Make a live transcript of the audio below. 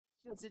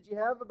questions did you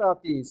have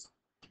about these?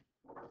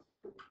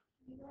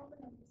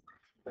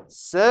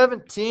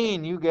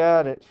 17, you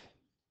got it.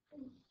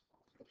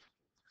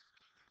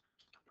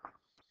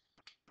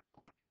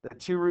 The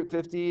 2 root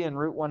 50 and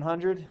root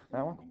 100,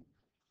 that one?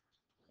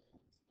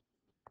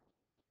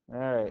 All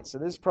right, so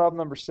this is problem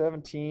number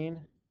 17.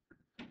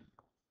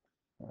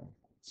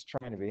 It's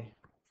trying to be.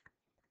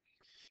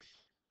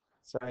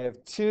 So I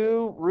have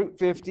 2 root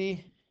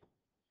 50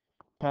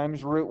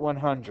 times root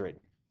 100.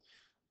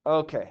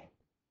 Okay.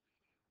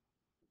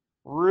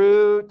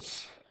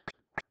 Root,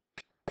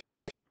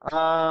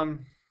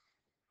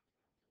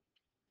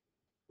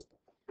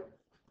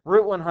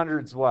 root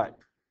 100 is what?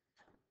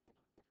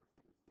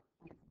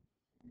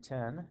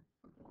 10.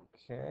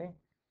 Okay.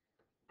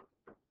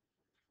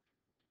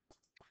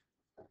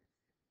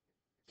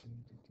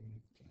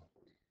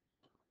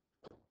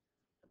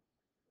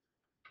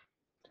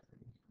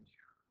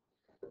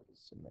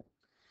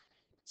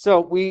 So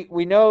we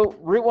know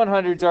root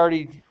 100's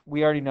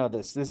we already know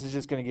this. This is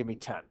just going to give me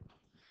 10.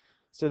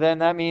 So then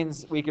that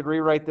means we could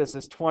rewrite this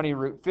as 20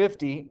 root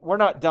 50. We're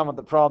not done with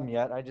the problem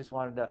yet. I just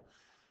wanted to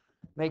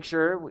make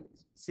sure. We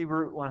see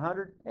root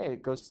 100. Hey,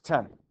 it goes to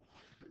 10.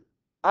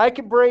 I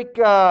could break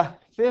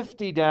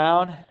 50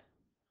 down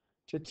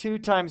to 2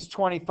 times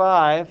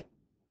 25.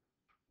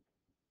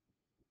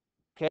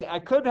 Okay, I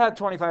could have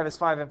 25 as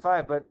 5 and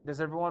 5, but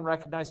does everyone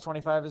recognize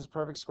 25 as a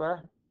perfect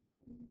square?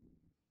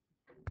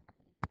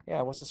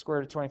 Yeah, what's the square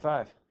root of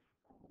 25?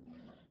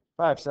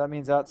 5. So that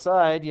means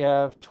outside you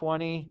have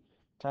 20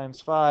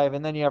 times 5,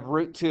 and then you have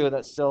root 2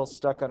 that's still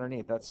stuck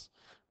underneath. That's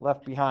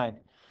left behind.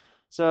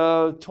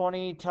 So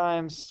 20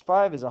 times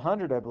 5 is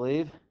 100, I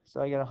believe.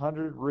 So I get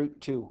 100 root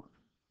 2.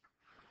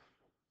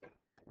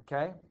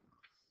 Okay.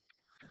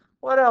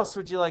 What else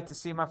would you like to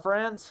see, my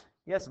friends?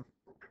 Yes.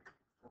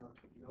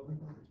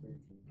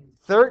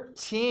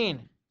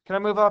 13. Can I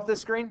move off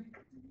this screen?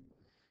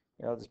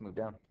 Yeah, I'll just move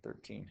down.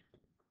 13.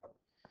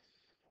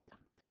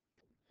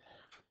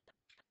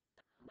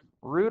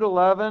 Root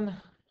 11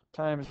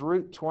 times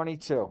root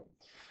 22.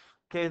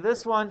 Okay,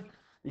 this one,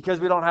 because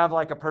we don't have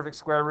like a perfect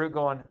square root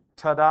going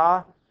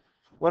ta-da,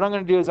 what I'm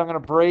going to do is I'm going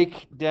to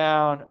break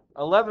down,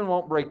 11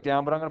 won't break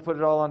down, but I'm going to put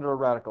it all under a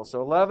radical.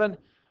 So 11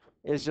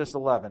 is just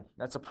 11.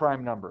 That's a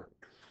prime number.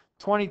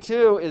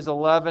 22 is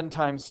 11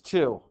 times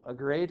 2.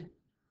 Agreed?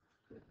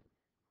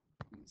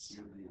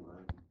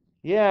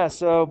 Yeah,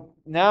 so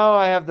now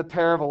I have the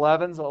pair of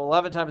 11s.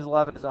 11 times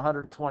 11 is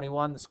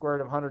 121. The square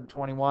root of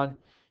 121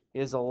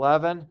 is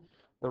 11.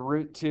 The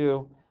root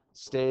 2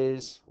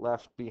 stays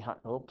left behind.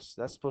 Oops,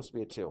 that's supposed to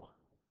be a 2.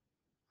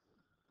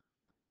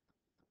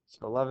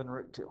 So 11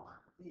 root 2.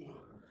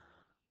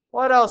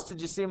 What else did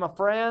you see, my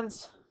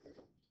friends?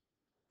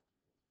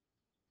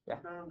 Yeah. I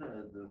found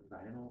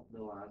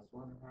the last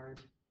one hard.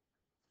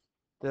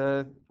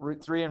 The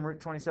root 3 and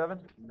root 27?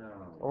 No.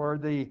 Or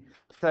the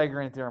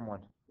Pythagorean theorem one?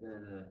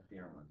 The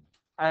theorem one.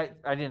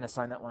 I didn't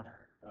assign that one.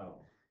 Oh.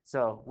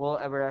 So we'll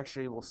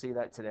see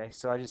that today.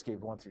 So I just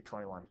gave 1 through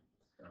 21.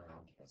 Oh,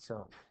 okay.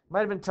 So it might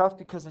have been tough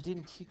because I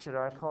didn't teach it.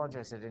 I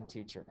apologize I didn't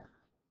teach it.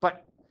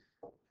 But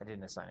I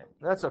didn't assign it.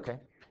 That's okay.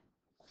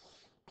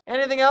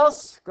 Anything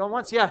else? Going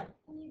once? Yeah.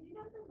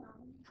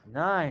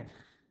 9.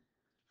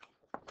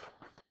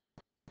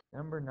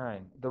 Number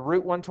 9. The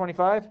root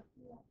 125?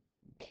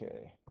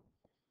 Okay.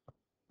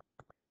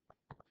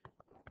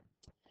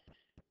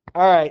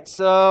 All right,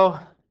 so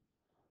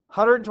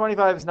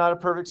 125 is not a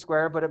perfect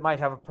square, but it might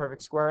have a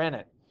perfect square in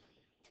it.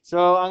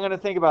 So I'm going to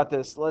think about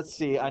this. Let's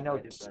see. I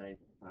know.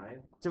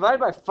 Divided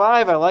by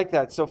 5, I like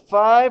that. So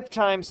 5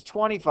 times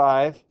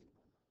 25.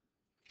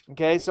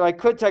 Okay, so I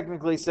could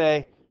technically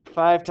say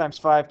 5 times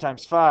 5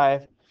 times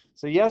 5.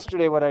 So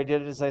yesterday what I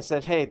did is I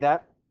said, hey,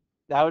 that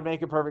would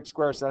make a perfect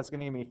square, so that's going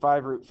to give me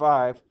 5 root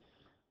 5.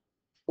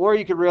 Or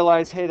you could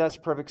realize, hey, that's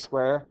a perfect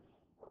square.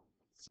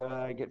 So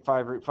I get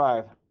 5 root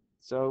 5.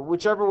 So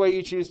whichever way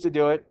you choose to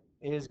do it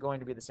is going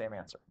to be the same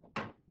answer.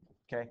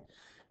 Okay.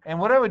 And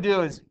what I would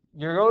do is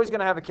you're always going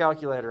to have a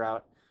calculator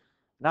out.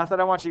 Not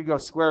that I want you to go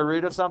square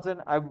root of something.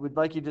 I would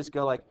like you to just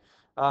go like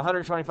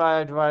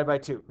 125 divided by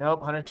 2. Nope.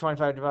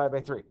 125 divided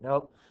by 3.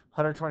 Nope.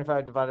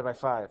 125 divided by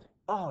 5.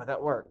 Oh,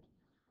 that worked.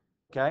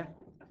 Okay.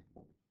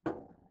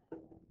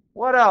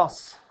 What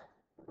else?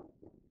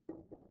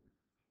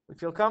 We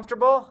feel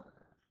comfortable?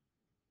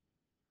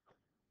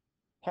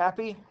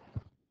 Happy?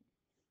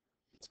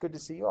 It's good to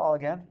see you all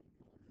again.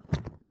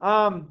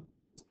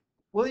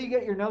 Will you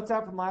get your notes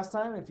out from last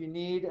time? If you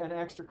need an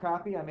extra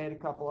copy, I made a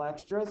couple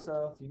extras.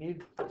 So if you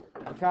need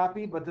a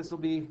copy, but this will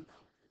be,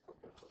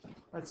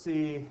 let's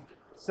see,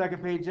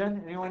 second page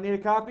in. Anyone need a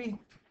copy?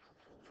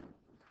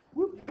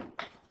 Whoop.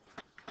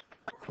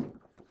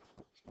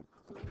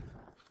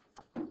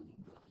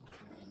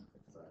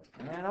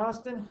 And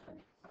Austin?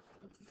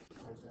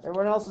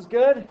 Everyone else is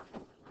good?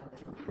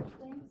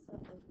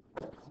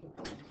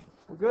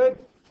 We're good?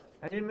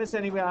 I didn't miss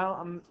anybody.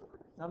 I'm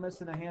not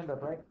missing a hand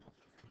up, right?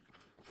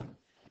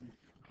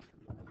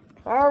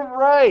 All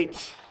right.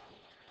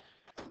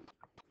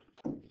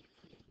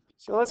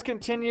 So let's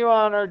continue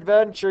on our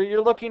adventure.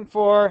 You're looking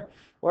for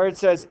where it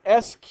says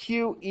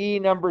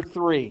SQE number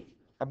 3.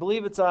 I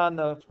believe it's on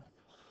the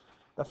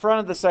front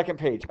of the second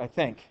page, I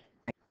think.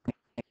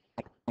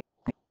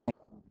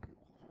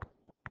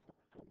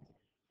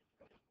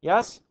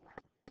 Yes?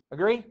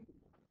 Agree?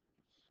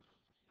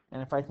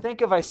 And if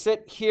I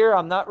sit here,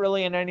 I'm not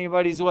really in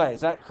anybody's way.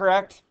 Is that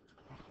correct?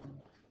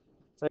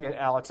 So I got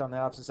Alex on the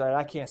opposite side.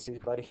 I can't see,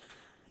 buddy.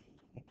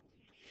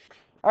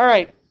 All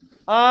right.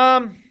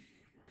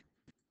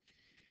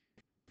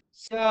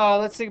 So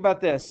let's think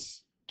about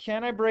this.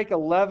 Can I break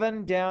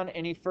 11 down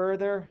any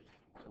further?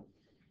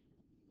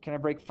 Can I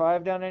break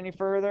 5 down any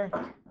further?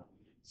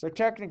 So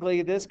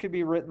technically, this could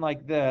be written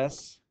like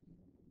this.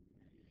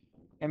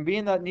 And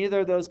being that neither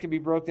of those can be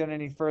broken down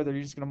any further,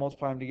 you're just going to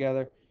multiply them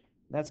together.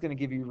 And that's going to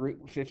give you root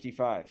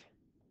 55.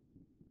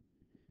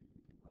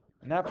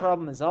 And that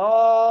problem is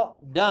all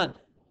done.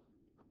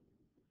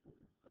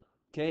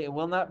 Okay, it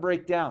will not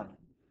break down.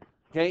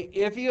 Okay,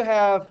 if you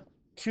have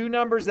two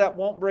numbers that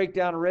won't break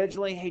down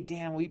originally, hey,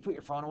 Dan, will you put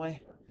your phone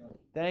away?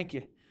 Thank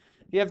you.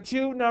 If you have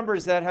two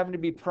numbers that happen to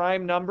be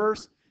prime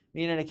numbers,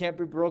 meaning it can't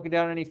be broken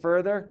down any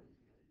further,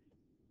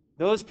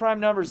 those prime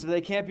numbers, if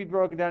they can't be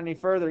broken down any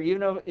further, even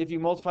though if you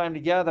multiply them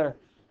together,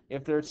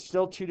 if there's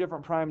still two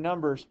different prime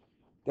numbers,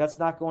 that's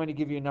not going to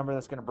give you a number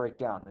that's going to break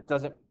down. It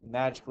doesn't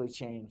magically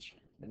change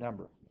the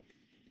number.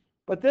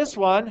 But this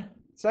one,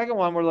 second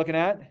one we're looking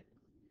at,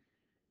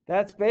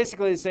 that's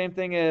basically the same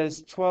thing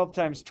as 12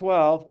 times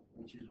 12,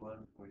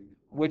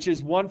 which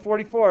is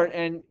 144.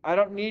 And I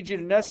don't need you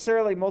to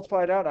necessarily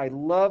multiply it out. I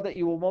love that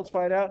you will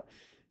multiply it out,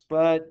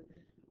 but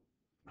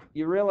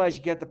you realize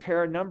you get the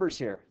pair of numbers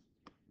here.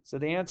 So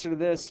the answer to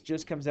this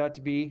just comes out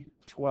to be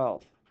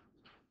 12.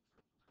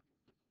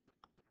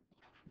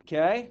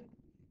 Okay?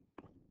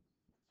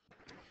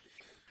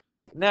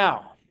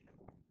 Now,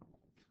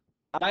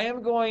 I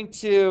am going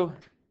to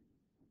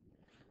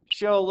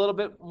show a little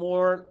bit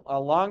more, a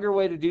longer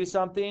way to do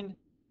something,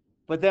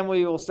 but then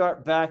we will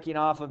start backing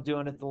off of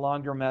doing it the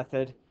longer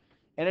method.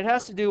 And it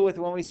has to do with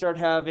when we start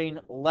having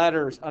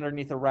letters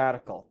underneath a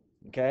radical.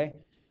 Okay?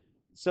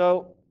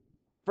 So,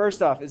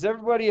 first off, is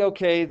everybody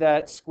okay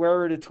that square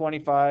root of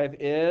 25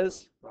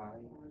 is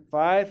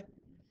 5?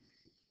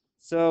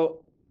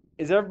 So,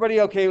 is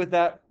everybody okay with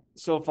that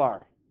so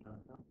far?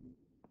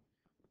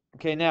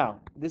 Okay, now,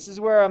 this is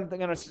where I'm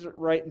going to start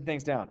writing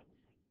things down.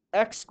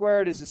 X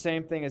squared is the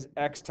same thing as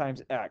x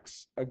times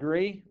x.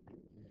 Agree?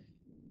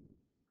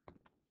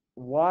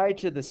 Y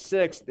to the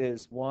 6th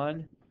is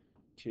 1,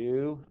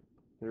 2,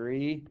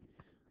 3,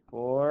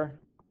 4,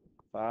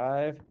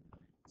 5,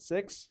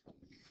 6.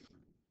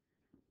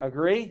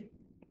 Agree?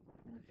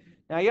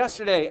 Now,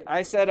 yesterday,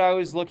 I said I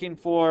was looking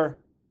for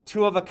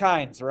two of a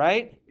kinds,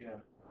 right? Yeah.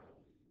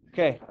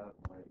 Okay.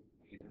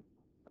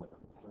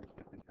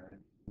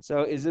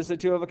 So is this a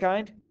two of a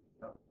kind?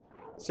 No.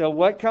 So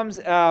what comes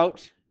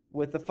out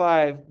with the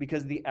 5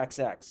 because of the XX?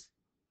 5x.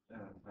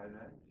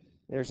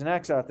 There's an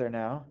X out there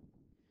now.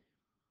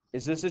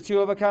 Is this a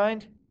two of a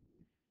kind?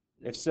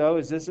 If so,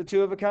 is this a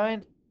two of a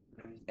kind?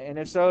 And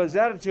if so, is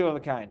that a two of a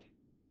kind?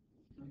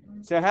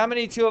 So how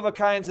many two of a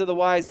kinds of the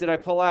Y's did I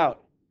pull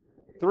out?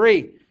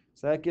 3.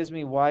 So that gives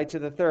me Y to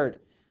the 3rd.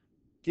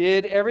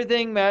 Did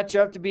everything match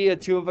up to be a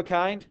two of a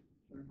kind?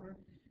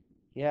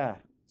 Yeah.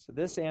 So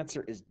this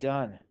answer is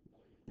done.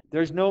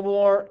 There's no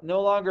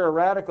longer a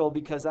radical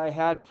because I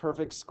had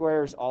perfect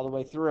squares all the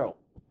way through.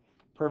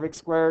 Perfect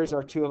squares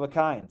are two of a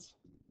kinds.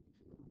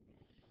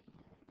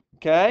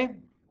 Okay?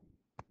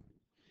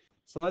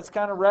 So let's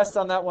kind of rest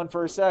on that one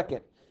for a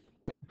second.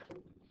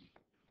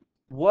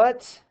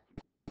 What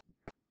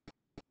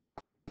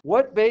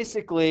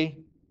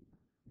basically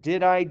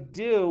did I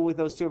do with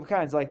those two of a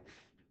kinds? Like,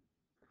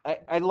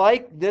 I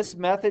like this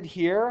method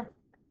here,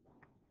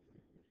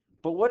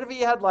 but what if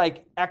you had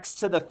like x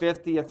to the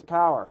 50th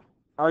power?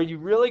 Are you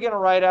really going to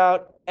write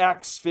out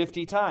x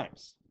 50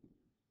 times?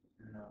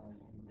 No,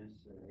 you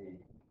just say.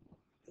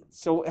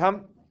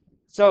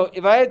 So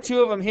if I had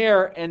two of them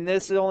here and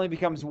this only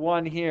becomes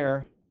one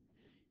here,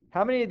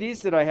 how many of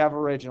these did I have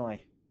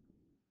originally?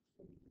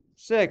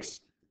 6.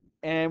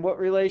 And what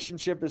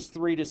relationship is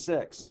 3 to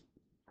 6?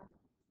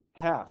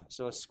 Half.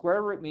 So a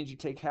square root means you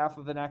take half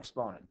of an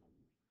exponent.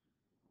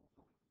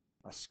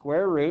 A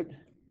square root.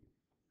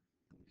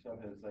 So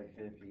if it's like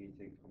 50, you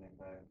take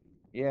 25.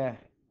 Yeah.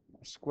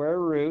 A square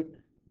root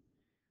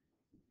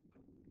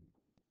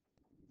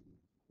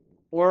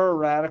or a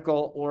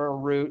radical or a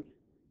root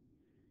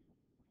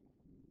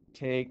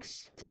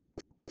takes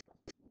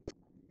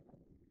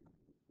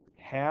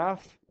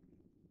half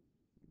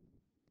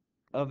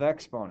of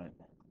exponent.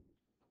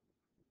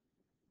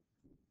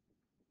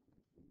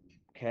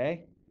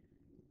 Okay?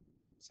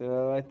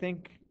 So I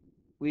think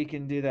we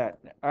can do that.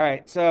 All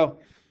right, so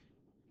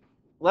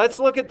let's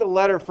look at the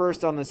letter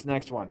first on this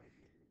next one.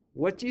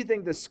 What do you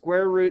think the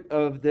square root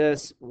of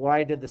this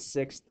y to the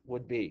 6th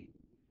would be?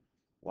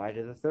 Y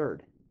to the 3rd.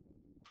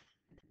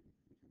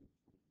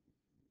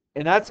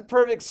 And that's a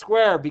perfect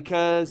square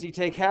because you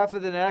take half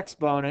of an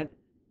exponent,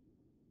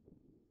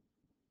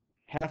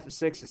 half of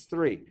 6 is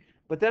 3.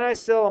 But then I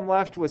still am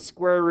left with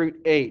square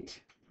root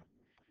 8.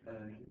 You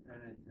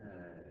kind of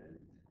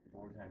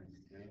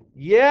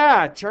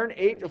Yeah, turn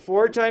 8 to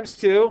 4 times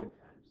 2.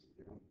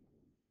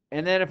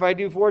 And then if I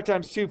do 4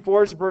 times 2,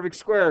 4 is a perfect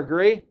square.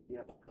 Agree?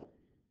 Yep.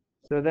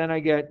 So then I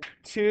get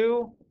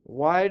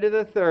 2y to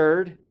the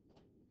third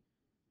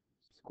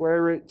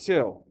square root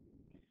 2.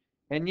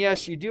 And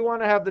yes, you do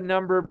want to have the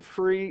number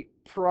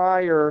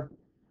prior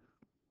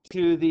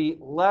to the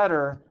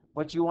letter,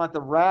 but you want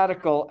the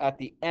radical at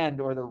the end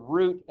or the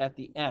root at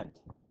the end.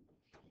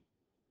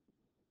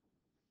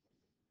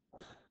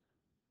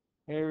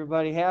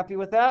 Everybody happy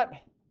with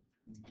that?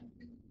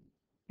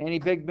 Any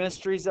big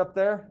mysteries up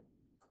there?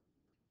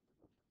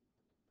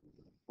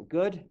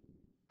 Good?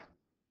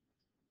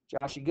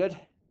 Josh, you good?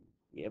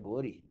 Yeah,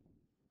 buddy.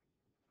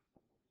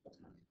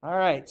 All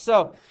right,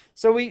 so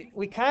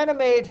we kind of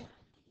made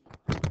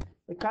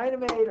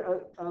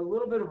a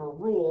little bit of a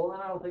rule,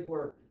 and I don't think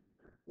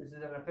this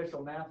is an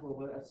official math rule,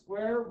 but a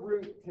square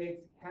root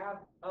takes half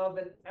of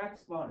an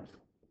exponent.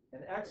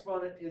 An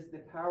exponent is the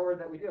power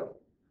that we do.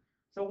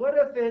 So what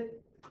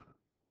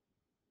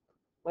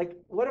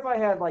if I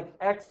had like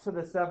x to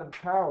the 7th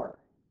power?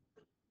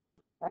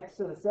 X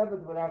to the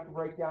 7th would have to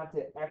break down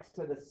to x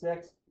to the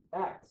 6th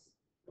x.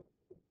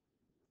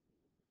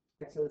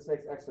 X to the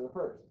 6th, x to the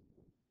 1st.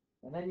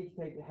 And then you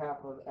can take the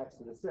half of x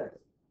to the 6th.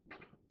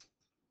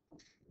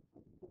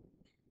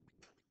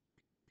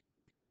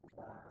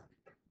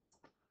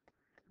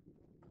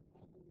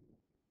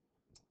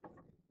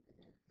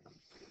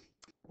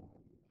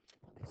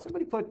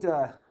 Somebody put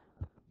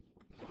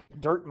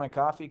dirt in my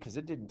coffee because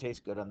it didn't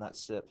taste good on that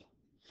sip.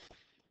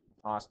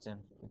 Austin,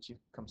 would you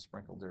come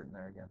sprinkle dirt in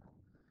there again?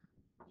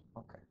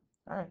 Okay.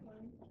 All right.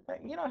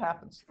 You know, it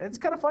happens. It's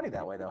kind of funny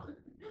that way, though.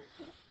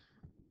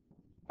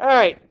 All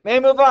right. May I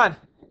move on?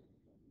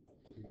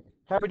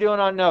 How are we doing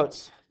on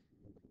notes?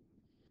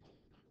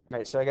 All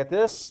right. So I got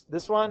this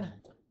one.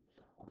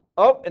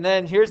 Oh, and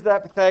then here's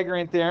that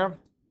Pythagorean theorem.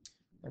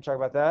 We're going to talk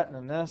about that. And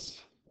then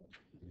this.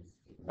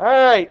 All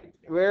right.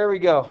 There we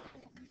go.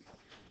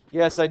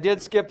 Yes, I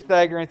did skip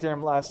Pythagorean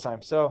theorem last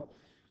time. So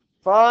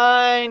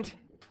find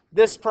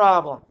this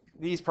problem,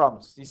 these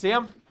problems. Do you see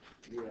them?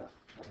 Yeah.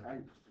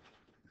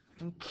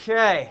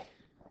 Okay.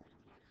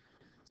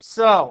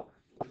 So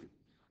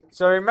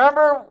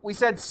remember we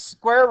said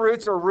square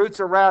roots or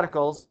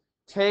radicals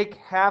take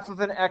half of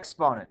an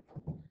exponent.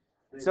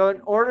 So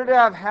in order to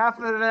have half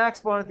of an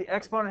exponent, the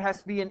exponent has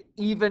to be an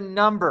even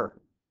number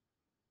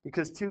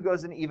because 2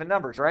 goes in even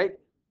numbers, right?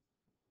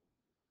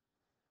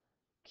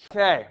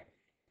 Okay.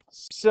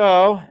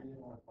 So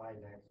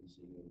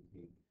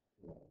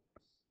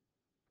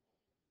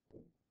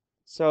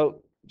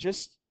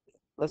just,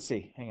 let's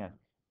see, hang on.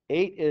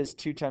 8 is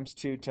 2 times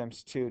 2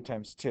 times 2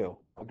 times 2.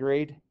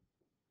 Agreed?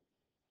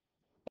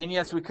 And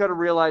yes, we could have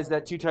realized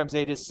that 2 times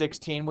 8 is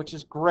 16, which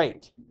is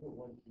great.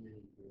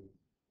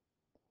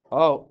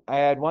 Oh, I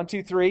had 1,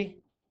 2, 3,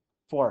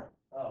 4.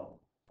 Oh.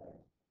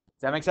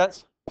 Does that make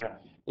sense? Yeah.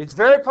 It's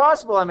very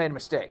possible I made a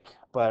mistake,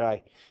 but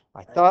I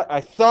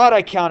thought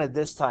I counted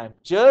this time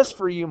just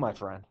for you, my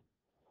friend.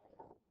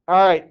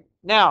 All right,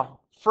 now,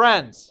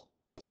 friends,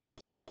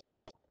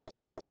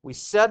 we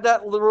said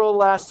that rule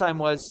last time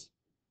was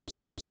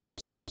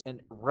a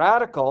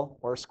radical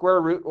or a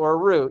square root or a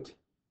root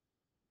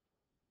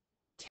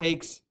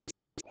takes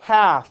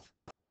half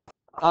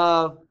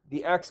of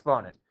the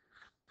exponent.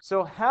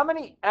 So how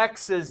many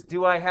x's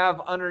do I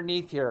have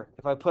underneath here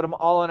if I put them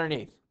all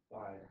underneath?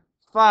 5.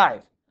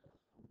 5.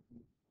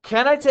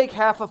 Can I take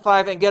half of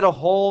 5 and get a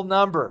whole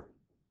number?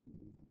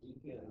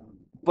 Yeah.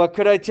 But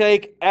could I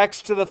take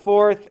x to the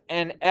 4th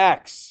and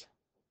x?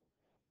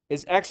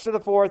 Is x to the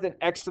 4th and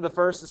x to the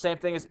 1st the same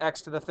thing as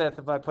x to the 5th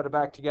if I put it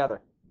back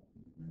together?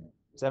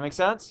 Does that make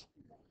sense?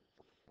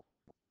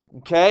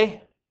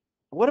 Okay.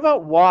 What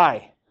about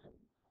y?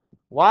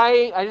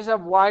 Y, I just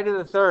have y to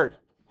the 3rd.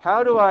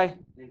 How do I?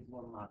 There's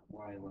one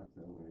y left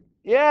over.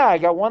 Yeah, I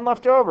got 1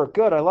 left over.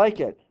 Good, I like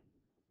it.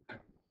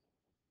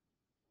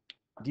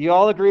 Do you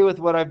all agree with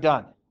what I've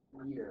done?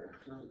 Yeah.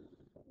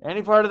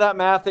 Any part of that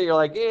math that you're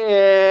like,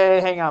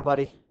 hang on,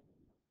 buddy.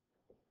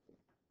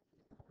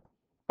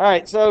 All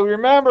right, so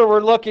remember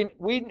we're looking,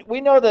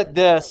 we know that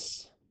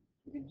this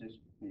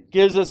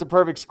gives us a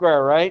perfect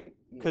square, right?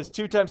 Because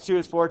 2 times 2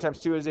 is 4, times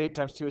 2 is 8,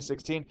 times 2 is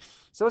 16.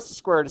 So what's the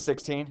square root of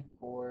 16?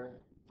 4.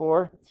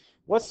 4.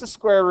 What's the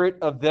square root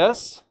of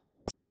this?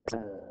 It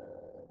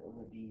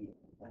would be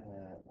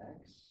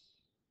x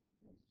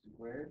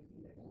squared.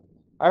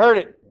 I heard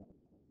it.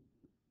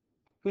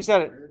 Who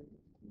said it?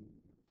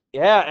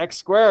 Yeah, x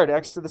squared,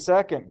 x to the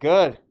 2nd.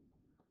 Good.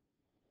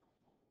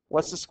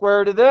 What's the square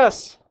root of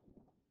this?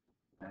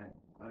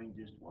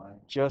 Just y.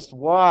 Just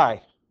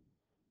y.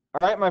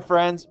 All right, my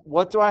friends,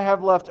 what do I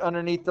have left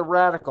underneath the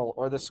radical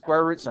or the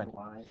square root sign?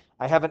 Y.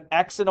 I have an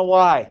x and a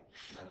y.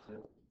 That's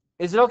it.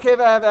 Is it okay if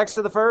I have x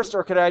to the 1st,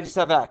 or could I just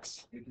have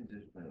x? You can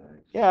just put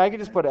x. Yeah, I could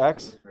just put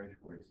x. First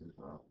works as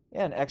well.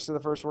 Yeah, and x to the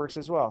 1st works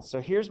as well. So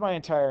here's my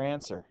entire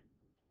answer.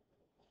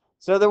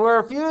 So there were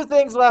a few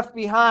things left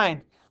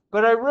behind,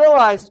 but I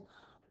realized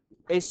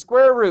a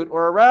square root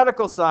or a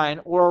radical sign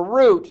or a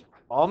root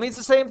all means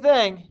the same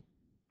thing.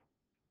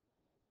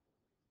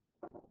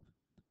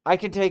 I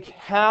can take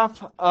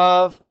half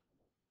of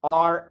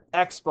our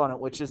exponent,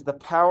 which is the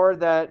power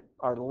that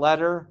our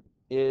letter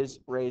is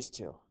raised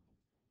to.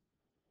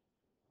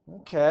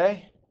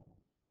 Okay.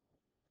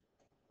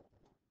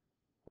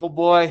 Oh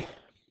boy.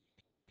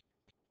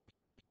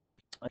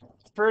 I'm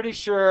pretty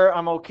sure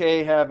I'm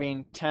okay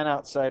having 10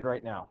 outside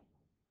right now.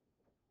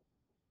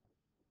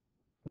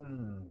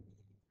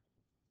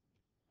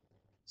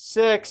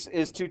 6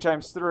 is 2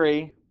 times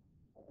 3.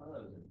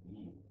 Well,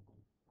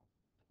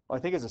 I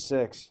think it's a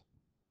 6.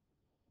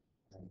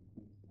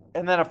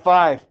 And then a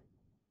 5.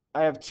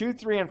 I have 2,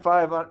 3, and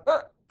 5 on,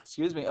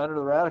 excuse me, under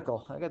the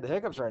radical. I got the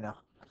hiccups right now.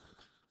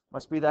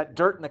 Must be that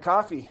dirt in the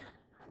coffee.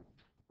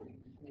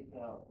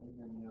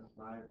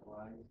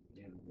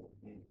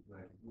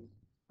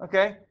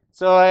 Okay,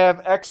 so I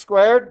have x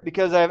squared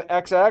because I have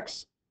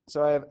xx.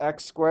 So I have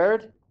x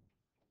squared.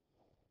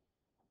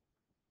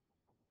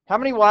 How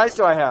many y's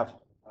do I have?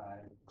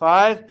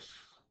 5.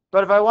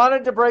 But if I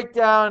wanted to break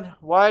down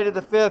y to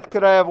the 5th,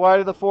 could I have y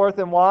to the 4th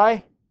and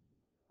y?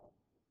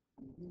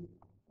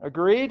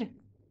 Agreed?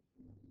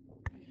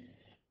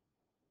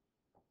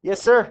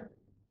 Yes, sir.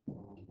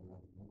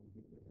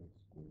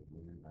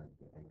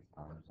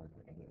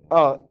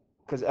 Oh,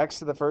 because x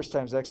to the first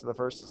times x to the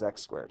first is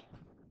x squared.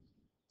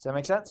 Does that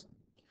make sense?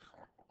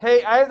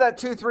 Hey, I have that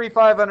 2, 3,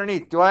 5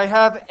 underneath. Do I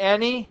have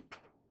any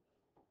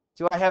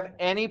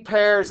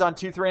pairs on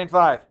 2, 3, and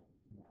 5?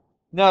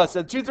 No,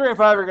 so 2, 3, and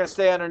 5 are going to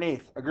stay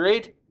underneath.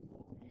 Agreed?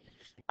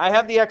 I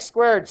have the x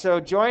squared, so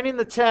joining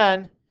the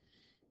 10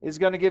 is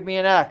going to give me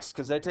an x,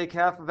 because I take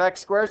half of x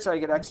squared, so I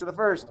get x to the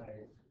first.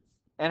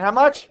 And how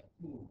much?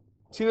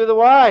 2 of the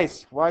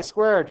y's, y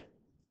squared.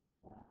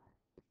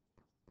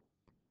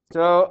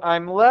 So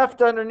I'm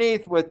left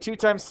underneath with 2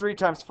 times 3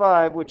 times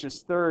 5, which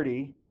is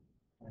 30.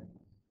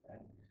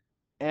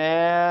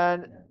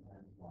 And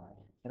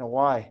a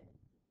y.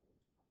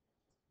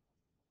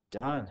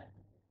 Done.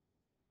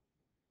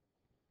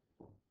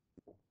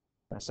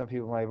 Now some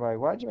people might be like,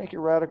 why'd you make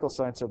your radical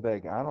sign so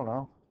big? I don't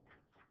know.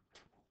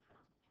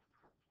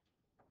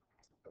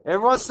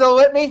 Everyone still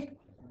with me?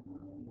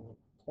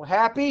 Well,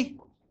 happy?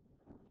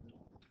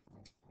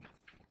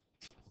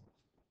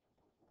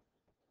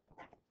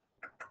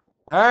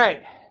 All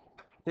right.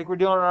 Think we're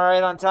doing all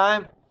right on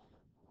time?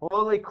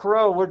 Holy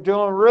crow, we're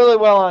doing really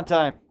well on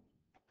time.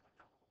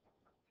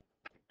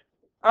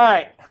 All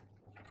right.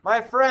 My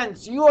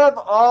friends, you have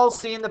all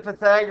seen the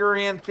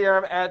Pythagorean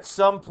theorem at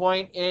some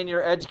point in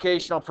your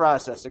educational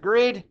process.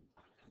 Agreed?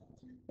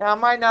 Now, it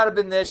might not have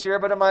been this year,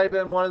 but it might have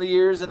been one of the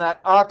years in that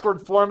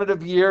awkward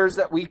formative years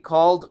that we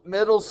called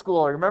middle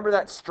school. Remember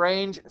that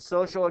strange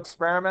social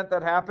experiment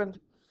that happened?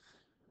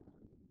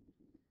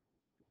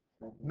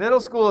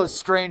 Middle school is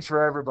strange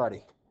for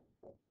everybody.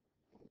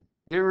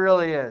 It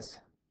really is.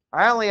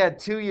 I only had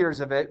 2 years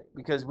of it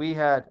because we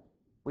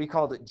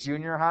called it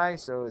junior high,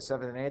 so it was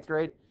 7th and 8th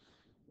grade.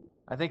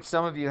 I think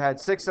some of you had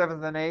 6th,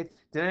 7th, and 8th.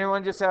 Did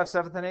anyone just have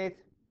 7th and 8th?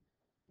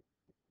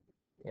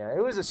 Yeah,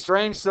 it was a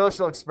strange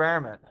social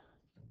experiment.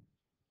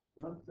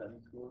 Some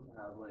schools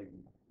have like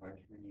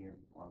freshman year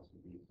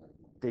philosophy.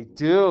 They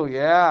do,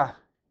 yeah.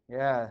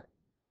 Yeah.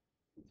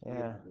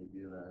 Yeah. They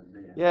do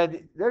that. Yeah,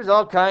 there's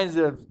all kinds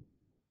of,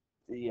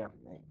 yeah.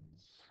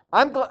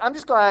 I'm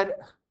just glad.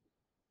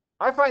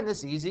 I find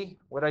this easy,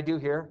 what I do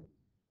here.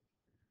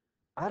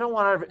 I don't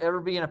want to ever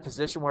be in a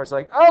position where it's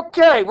like,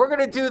 okay, we're going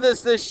to do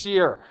this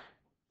year.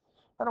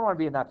 I don't want to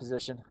be in that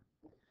position.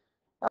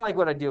 I like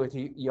what I do with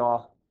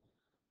y'all.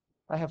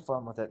 I have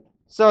fun with it.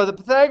 So the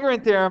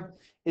Pythagorean theorem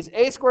is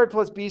a squared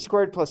plus b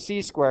squared plus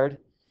c squared,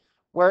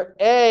 where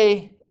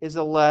a is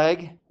a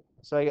leg,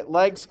 so I get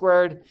leg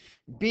squared,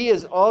 b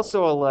is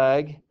also a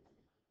leg,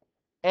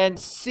 and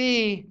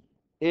c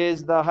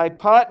is the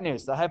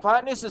hypotenuse. The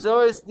hypotenuse is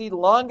always the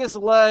longest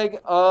leg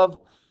of,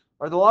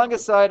 or the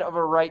longest side of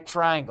a right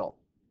triangle.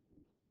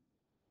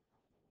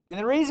 And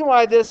the reason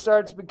why this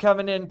starts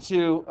becoming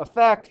into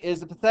effect is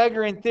the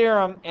Pythagorean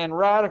theorem and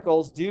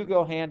radicals do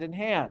go hand in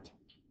hand.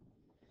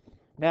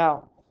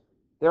 Now,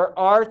 there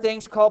are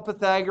things called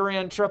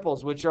Pythagorean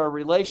triples, which are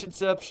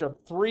relationships of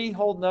 3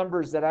 whole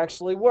numbers that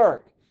actually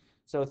work.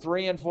 So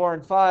 3 and 4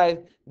 and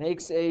 5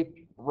 makes a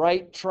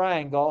right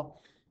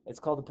triangle. It's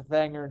called the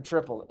Pythagorean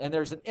triple. And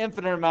there's an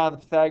infinite amount of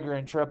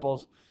Pythagorean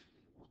triples.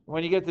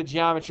 When you get to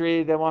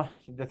geometry,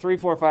 the 3,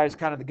 4, 5 is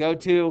kind of the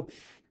go-to.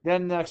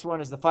 Then the next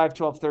one is the 5,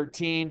 12,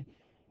 13.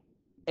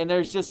 And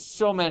there's just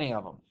so many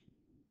of them.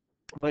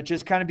 But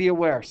just kind of be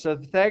aware. So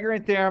the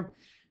Pythagorean theorem,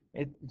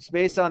 it's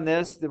based on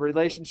this, the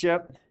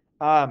relationship.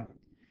 I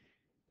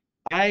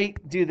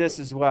do this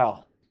as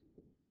well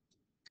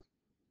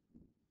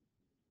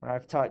when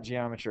I've taught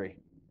geometry.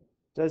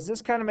 Does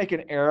this kind of make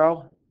an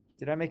arrow?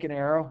 Did I make an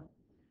arrow?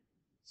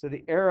 So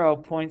the arrow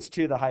points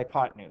to the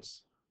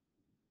hypotenuse.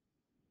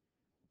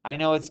 I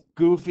know it's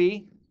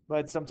goofy,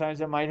 but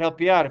sometimes it might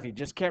help you out. If you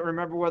just can't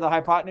remember where the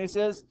hypotenuse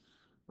is,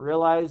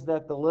 realize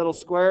that the little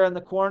square in the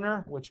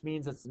corner, which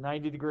means it's a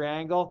 90-degree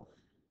angle,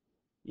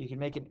 you can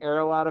make an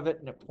arrow out of it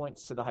and it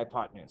points to the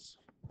hypotenuse.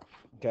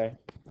 Okay.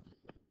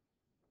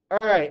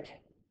 All right.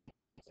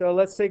 So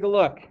let's take a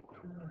look.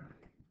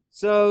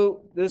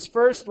 So this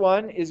first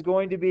one is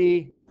going to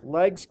be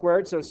leg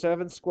squared, so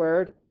 7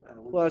 squared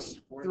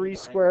plus 3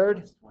 squared.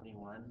 Plus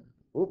 21.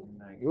 Oop,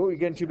 you're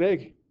getting too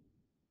big.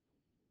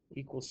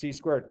 Equals c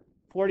squared.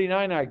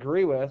 49 I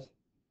agree with.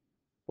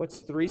 What's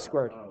 3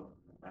 squared? Oh,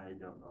 I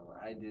don't know.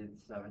 I did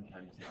 7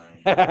 times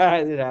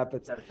 9. It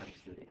happens. 7 times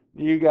 3.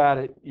 You got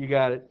it. You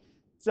got it.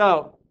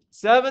 So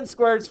 7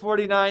 squared is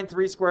 49.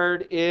 3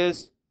 squared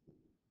is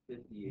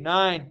 58.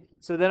 9.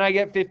 So then I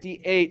get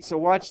 58. So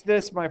watch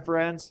this, my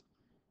friends.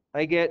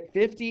 I get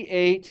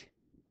 58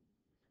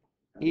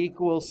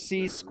 equals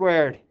c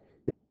squared.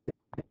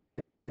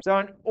 So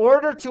in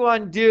order to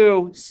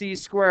undo c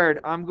squared,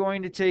 I'm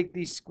going to take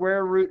the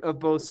square root of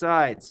both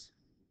sides.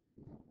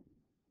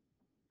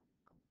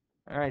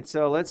 All right,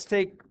 so let's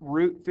take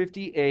root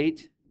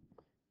 58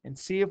 and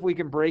see if we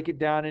can break it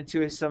down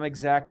into some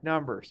exact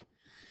numbers.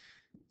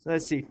 So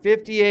let's see.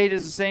 58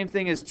 is the same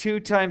thing as 2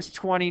 times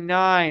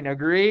 29.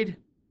 Agreed?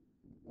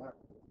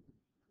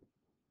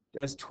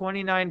 Does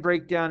 29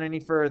 break down any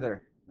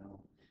further? No.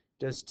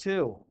 Does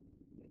 2?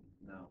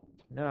 No.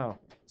 No.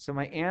 So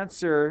my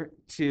answer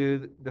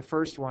to the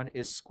first one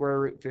is square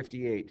root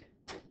 58.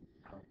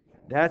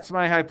 That's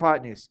my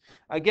hypotenuse.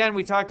 Again,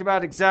 we talked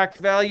about exact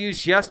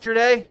values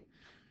yesterday.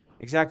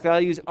 Exact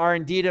values are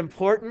indeed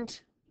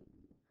important.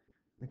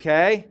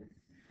 Okay?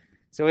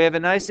 So we have a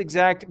nice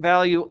exact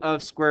value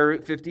of square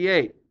root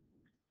 58.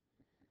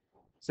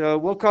 So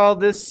we'll call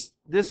this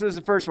was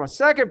the first one.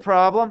 Second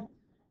problem,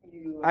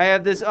 I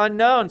have this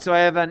unknown. So I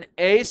have an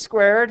a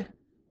squared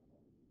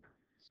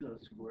So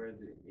square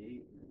the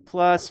 8.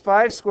 plus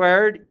 5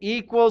 squared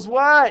equals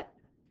what?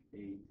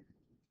 8.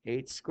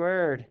 8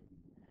 squared.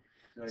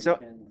 So you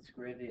can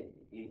square the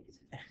 8.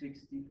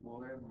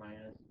 64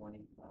 minus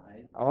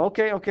 25.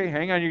 Okay,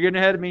 hang on. You're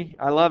getting ahead of me.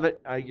 I love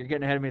it. You're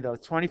getting ahead of me, though.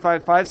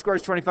 25. 5 squared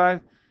is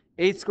 25.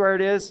 8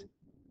 squared is?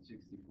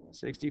 64.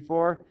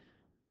 64.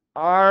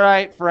 All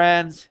right,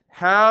 friends.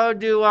 How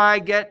do I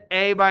get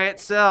a by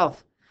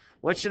itself?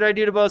 What should I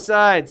do to both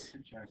sides?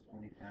 Subtract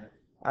 25.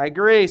 I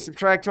agree.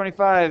 Subtract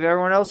 25.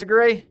 Everyone else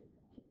agree?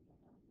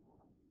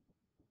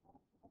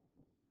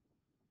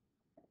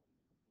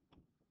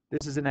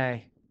 This is an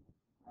A.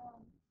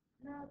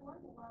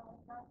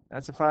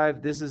 That's a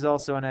 5. This is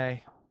also an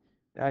A.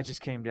 That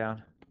just came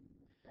down.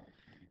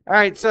 All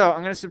right, so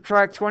I'm going to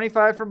subtract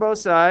 25 from both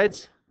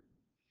sides.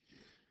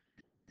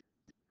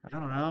 I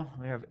don't know.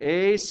 We have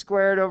a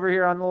squared over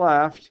here on the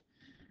left.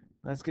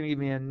 That's going to give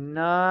me a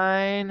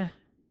 9.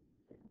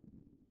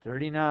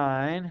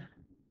 39.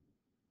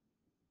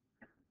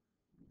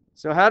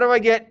 So how do I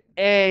get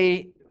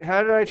a?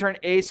 How do I turn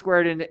a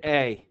squared into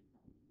a?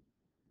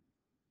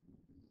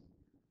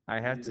 I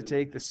have to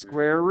take the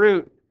square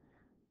root.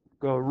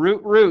 Go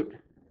root.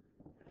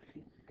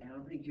 I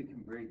don't think you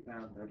can break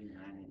down 39.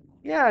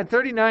 Yeah,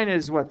 39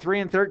 is what, 3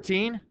 and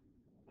 13?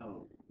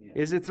 Oh, yeah.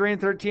 Is it 3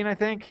 and 13, I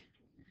think?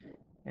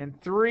 And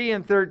 3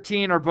 and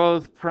 13 are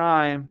both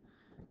prime.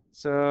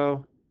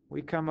 So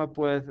we come up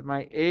with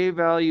my a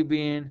value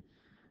being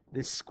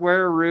the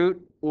square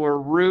root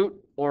or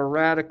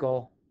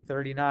radical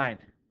 39.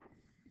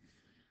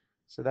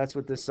 So that's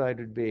what this side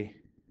would be.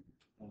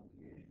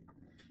 Okay.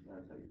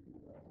 That's how you do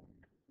that.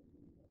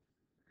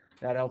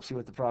 That helps you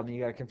with the problem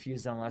you got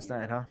confused on last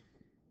night, huh?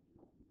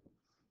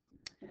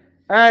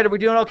 All right, are we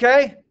doing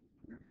okay?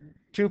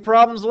 2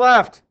 problems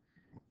left.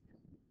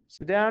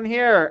 So down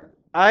here,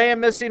 I am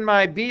missing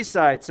my b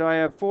side. So I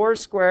have 4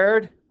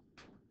 squared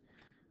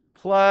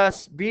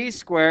plus b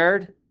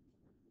squared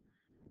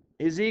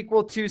is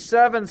equal to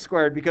 7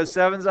 squared because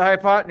 7 is a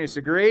hypotenuse.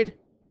 Agreed?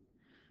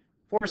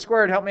 4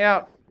 squared, help me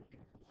out.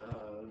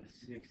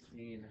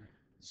 16.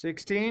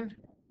 16.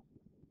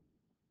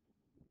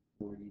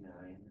 49.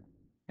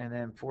 And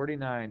then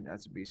 49,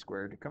 that's b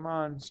squared. Come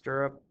on,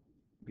 stir up.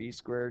 B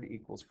squared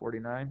equals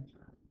 49.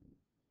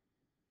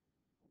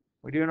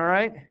 We doing all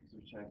right?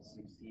 Subtract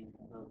 16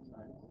 from both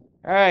sides.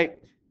 All right.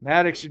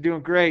 Maddox, you're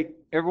doing great.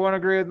 Everyone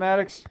agree with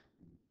Maddox?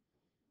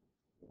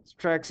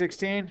 Subtract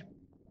 16.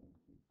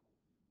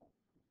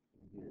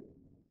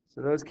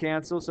 So those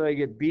cancel. So I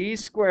get b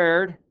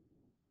squared.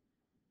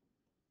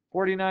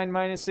 49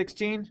 minus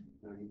 16.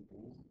 33.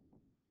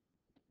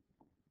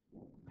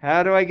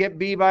 How do I get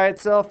b by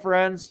itself,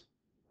 friends?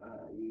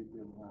 You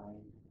divide.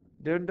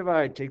 Don't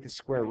divide. Take the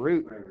square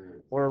root. Square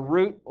root. Or a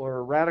root or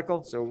a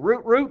radical. So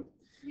root.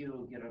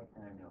 You'll get a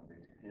prime number.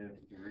 You have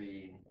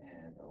 3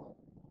 and 11.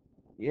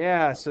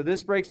 Yeah, so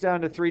this breaks down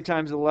to 3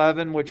 times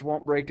 11, which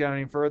won't break down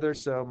any further.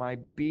 So my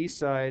b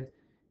side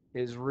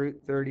is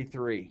root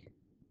 33.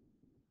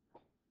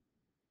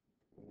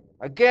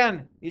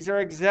 Again, these are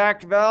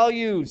exact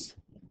values.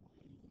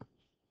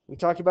 We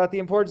talked about the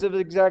importance of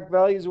exact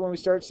values when we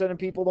start sending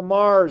people to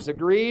Mars.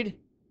 Agreed?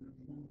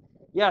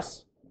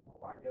 Yes.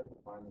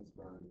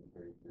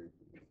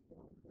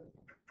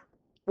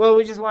 Well,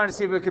 we just wanted to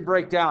see if it could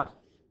break down.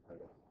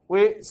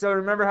 So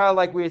remember how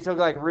we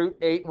took root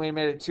 8 and we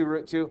made it 2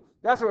 root 2?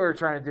 That's what we were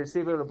trying to do, see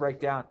if it would break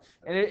down.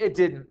 And it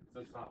didn't.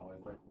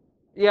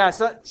 Yeah,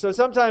 so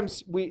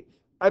sometimes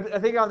I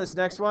think on this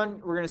next one,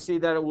 we're going to see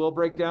that it will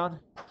break down.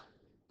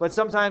 but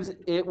sometimes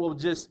it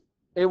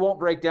won't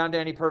break down to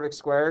any perfect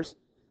squares.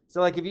 So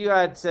like if you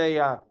had,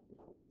 say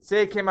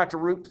it came out to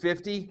root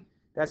 50,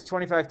 that's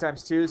 25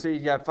 times 2, so you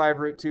got 5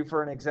 root 2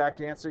 for an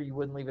exact answer. You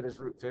wouldn't leave it as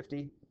root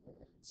 50.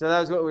 So that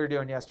was what we were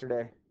doing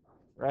yesterday,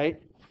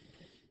 right?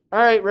 All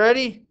right,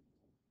 ready?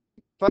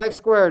 5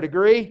 squared,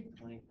 agree?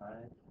 25.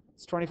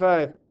 It's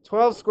 25.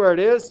 12 squared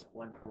is?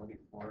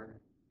 144.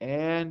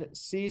 And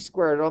c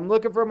squared. I'm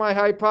looking for my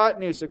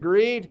hypotenuse,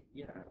 agreed?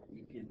 Yeah,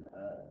 you can,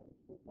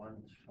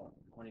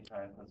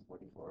 125 plus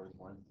 44 is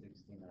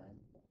 169.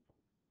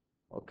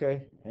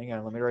 Okay, hang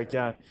on, let me write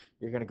down.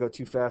 You're going to go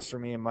too fast for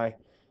me, and my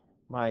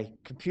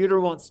computer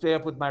won't stay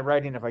up with my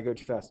writing if I go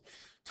too fast.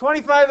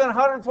 25 and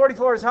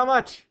 144 is how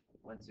much?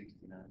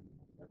 169,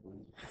 I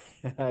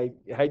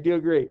believe. I do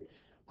agree.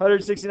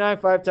 169,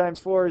 5 times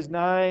 4 is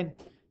 9.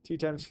 2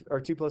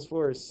 plus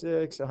 4 is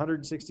 6.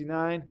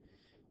 169.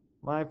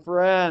 My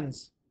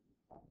friends,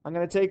 I'm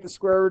going to take the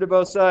square root of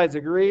both sides.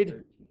 Agreed?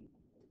 13.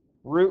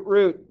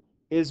 Root.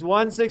 Is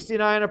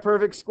 169 a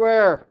perfect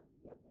square?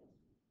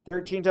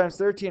 13 times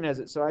 13 is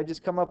it? So I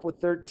just come up with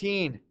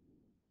 13.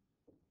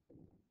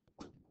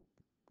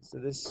 So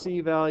this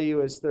C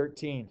value is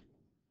 13.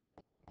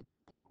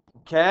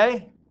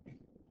 Okay?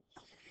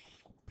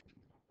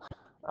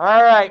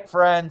 All right,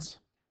 friends.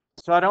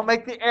 So I don't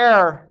make the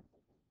error.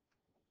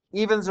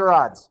 Evens or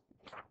odds?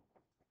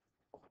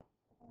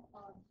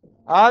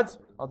 Odds?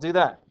 I'll do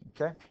that.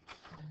 Okay?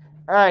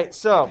 All right,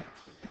 so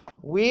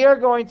we are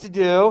going to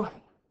do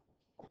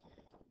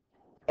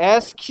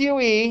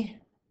SQE.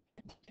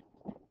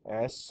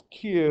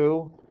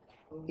 SQE.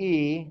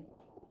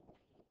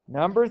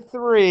 Number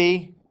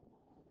 3.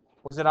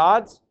 Was it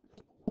odds?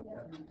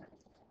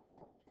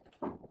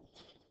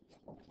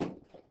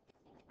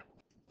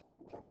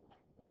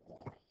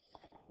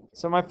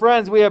 So my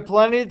friends, we have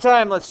plenty of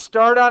time. Let's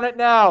start on it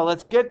now.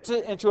 Let's get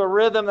into a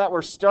rhythm that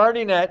we're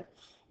starting it,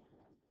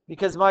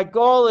 because my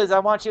goal is I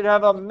want you to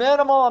have a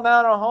minimal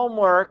amount of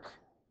homework.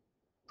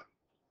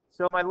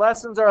 So my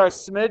lessons are a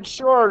smidge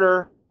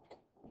shorter,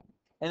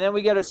 and then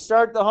we get to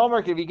start the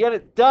homework. If you get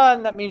it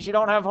done, that means you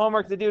don't have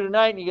homework to do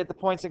tonight, and you get the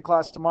points in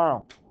class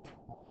tomorrow.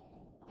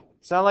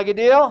 Sound like a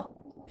deal?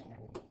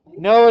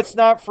 No, it's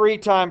not free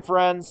time,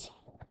 friends.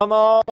 Come on.